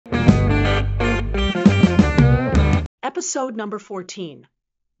Episode number 14.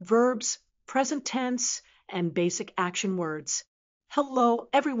 Verbs, present tense, and basic action words. Hello,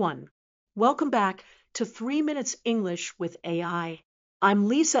 everyone. Welcome back to 3 Minutes English with AI. I'm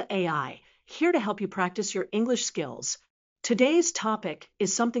Lisa AI, here to help you practice your English skills. Today's topic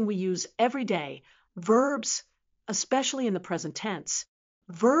is something we use every day, verbs, especially in the present tense.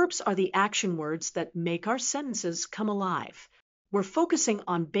 Verbs are the action words that make our sentences come alive. We're focusing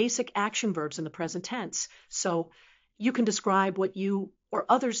on basic action verbs in the present tense, so you can describe what you or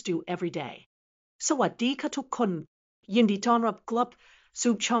others do every day. สวัสดีค่ะทุกคนยินดีต้อนรับกลับ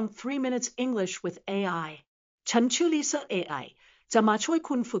สู่ช่อง 3 Minutes English with AI ฉันชื่อ Lisa AI จะมาช่วย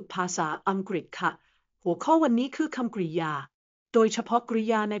คุณฝึกภาษาอังกฤษค่ะหัวข้อวันนี้คือคำกริยาโดยเฉพาะกริ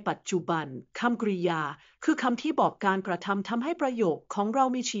ยาในปัจจุบันคำกริยาคือคำที่บอกการกระทำทำให้ประโยคของเรา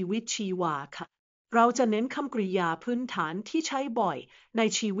มีชีวิตชีวาค่ะเราจะเน้นคำกริยาพื้นฐานที่ใช้บ่อยใน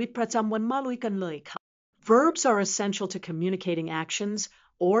ชีวิตประจำวันมาลุยกันเลยค่ะ Verbs are essential to communicating actions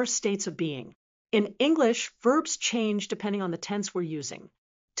or states of being. In English, verbs change depending on the tense we're using.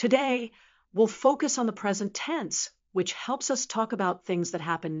 Today, we'll focus on the present tense, which helps us talk about things that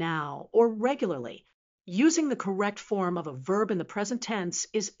happen now or regularly. Using the correct form of a verb in the present tense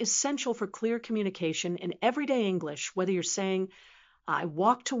is essential for clear communication in everyday English, whether you're saying, I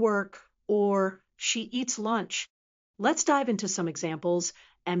walk to work, or she eats lunch. Let's dive into some examples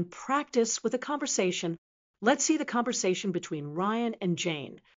and practice with a conversation. Let's see the conversation between Ryan and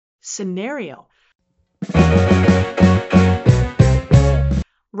Jane. Scenario.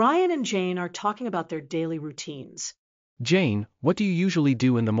 Ryan and Jane are talking about their daily routines. Jane, what do you usually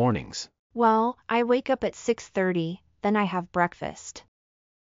do in the mornings? Well, I wake up at 6:30, then I have breakfast.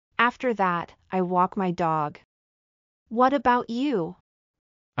 After that, I walk my dog. What about you?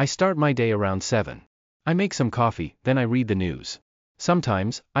 I start my day around 7. I make some coffee, then I read the news.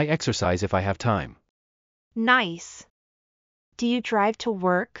 Sometimes, I exercise if I have time. Nice. Do you drive to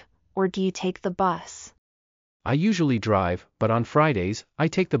work, or do you take the bus? I usually drive, but on Fridays, I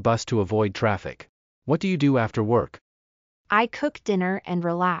take the bus to avoid traffic. What do you do after work? I cook dinner and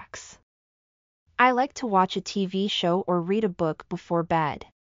relax. I like to watch a TV show or read a book before bed.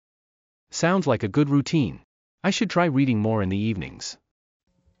 Sounds like a good routine. I should try reading more in the evenings.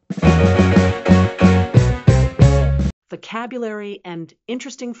 Vocabulary and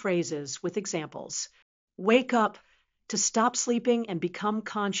interesting phrases with examples. Wake up, to stop sleeping and become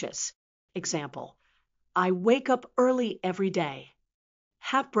conscious. Example, I wake up early every day.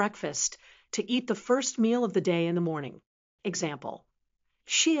 Have breakfast, to eat the first meal of the day in the morning. Example,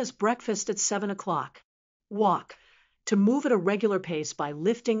 she has breakfast at 7 o'clock. Walk, to move at a regular pace by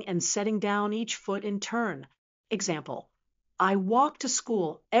lifting and setting down each foot in turn. Example, I walk to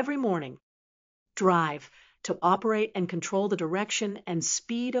school every morning. Drive, to operate and control the direction and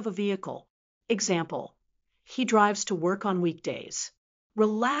speed of a vehicle. Example, he drives to work on weekdays.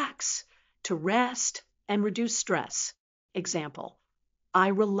 Relax, to rest and reduce stress. Example, I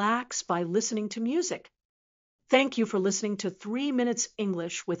relax by listening to music. Thank you for listening to 3 Minutes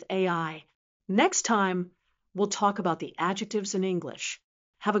English with AI. Next time, we'll talk about the adjectives in English.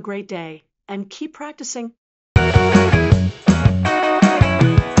 Have a great day and keep practicing.